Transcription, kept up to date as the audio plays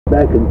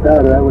back in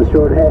powder, I was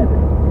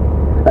short-handed.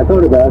 I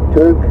thought about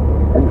Turk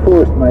and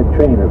forced my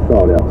train of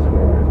thought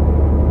elsewhere.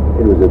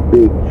 It was a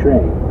big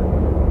train.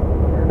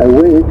 I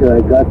waited till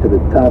I got to the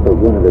top of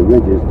one of the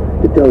ridges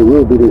to tell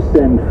Ruby to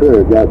send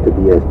Ferg out to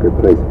the Esper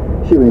place.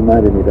 She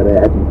reminded me that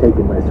I hadn't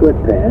taken my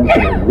sweatpants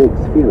and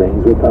Vic's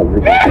feelings were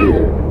probably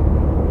clear.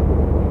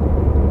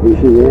 Is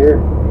she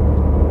there?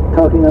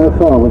 Talking on the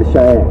phone with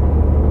Cheyenne.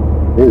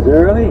 This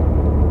early?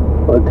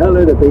 Well, tell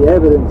her that the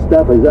evidence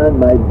stuff is on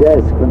my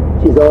desk when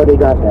she's already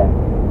got that.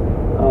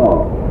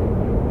 Oh.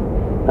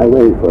 I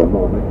waited for a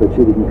moment, but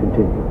she didn't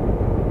continue.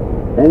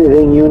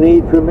 Anything you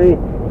need from me?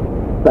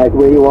 Like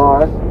where you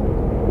are?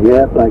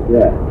 Yep, like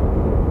that.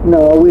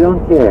 No, we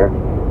don't care.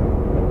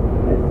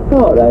 I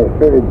thought I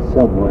heard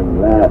someone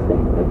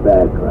laughing in the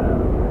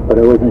background, but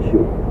I wasn't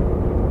sure.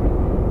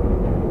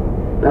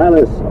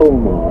 Palace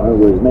Omar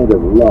was made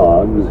of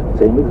logs,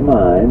 same as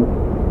mine,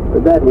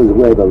 but that was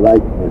where the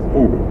likeness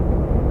ended.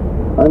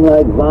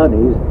 Unlike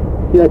Vonnie's,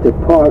 you had to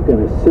park in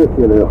a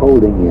circular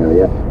holding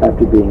area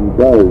after being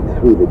buzzed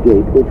through the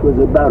gate, which was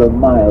about a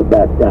mile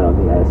back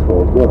down the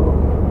asphalt road.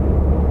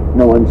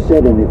 No one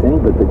said anything,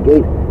 but the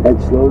gate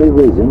had slowly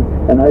risen,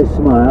 and I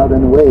smiled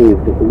and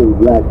waved at the little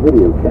black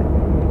video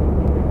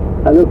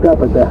camera. I looked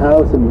up at the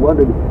house and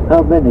wondered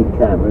how many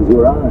cameras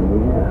were on me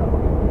now.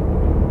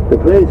 The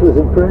place was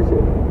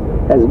impressive,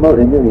 as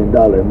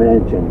multi-million-dollar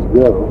mansions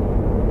go.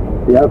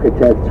 The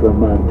architects from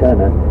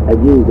Montana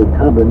had used a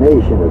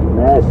combination of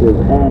massive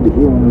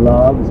hand-hewn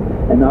logs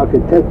and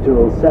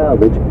architectural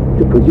salvage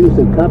to produce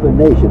a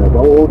combination of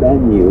old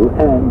and new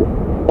and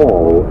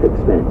all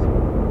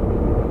expensive.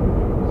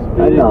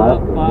 I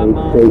knocked and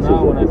made faces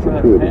at the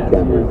security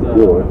camera at the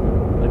door,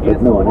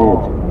 but no one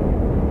answered.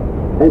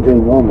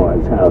 Entering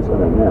Omar's house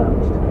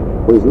unannounced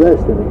was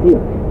less than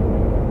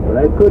appealing, but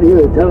I could hear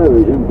a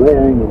television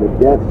blaring in the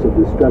depths of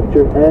the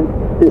structure and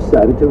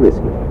decided to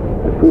risk it.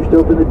 I pushed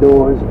open the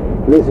doors,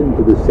 listened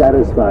to the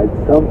satisfied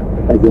thump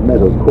as the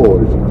metal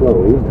cores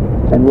closed,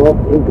 and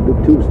walked into the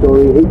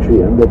two-story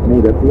atrium that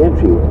made up the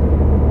entryway.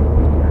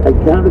 I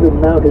counted the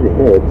mounted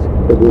heads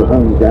that were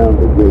hung down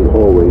the great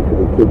hallway to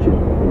the kitchen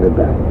in the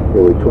back.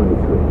 There were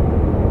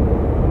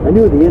 23. I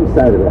knew the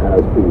inside of the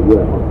house pretty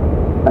well.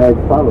 I had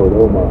followed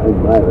Omar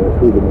and Myra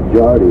through the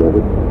majority of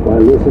it while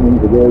listening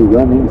to their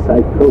running,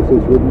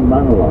 psychosis-ridden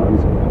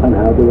monologues on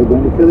how they were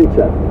going to kill each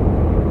other.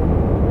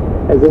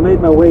 As I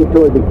made my way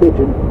toward the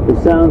kitchen, the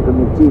sound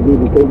from the TV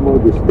became more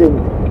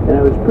distinct, and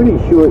I was pretty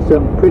sure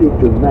some pretty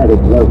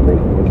dramatic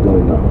lovemaking was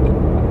going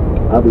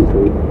on.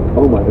 Obviously,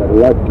 Omar got a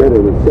lot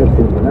better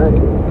reception than I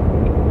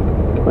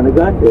did. When I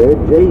got there,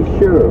 Jay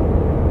Sherrill,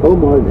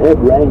 Omar's head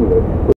wrangler,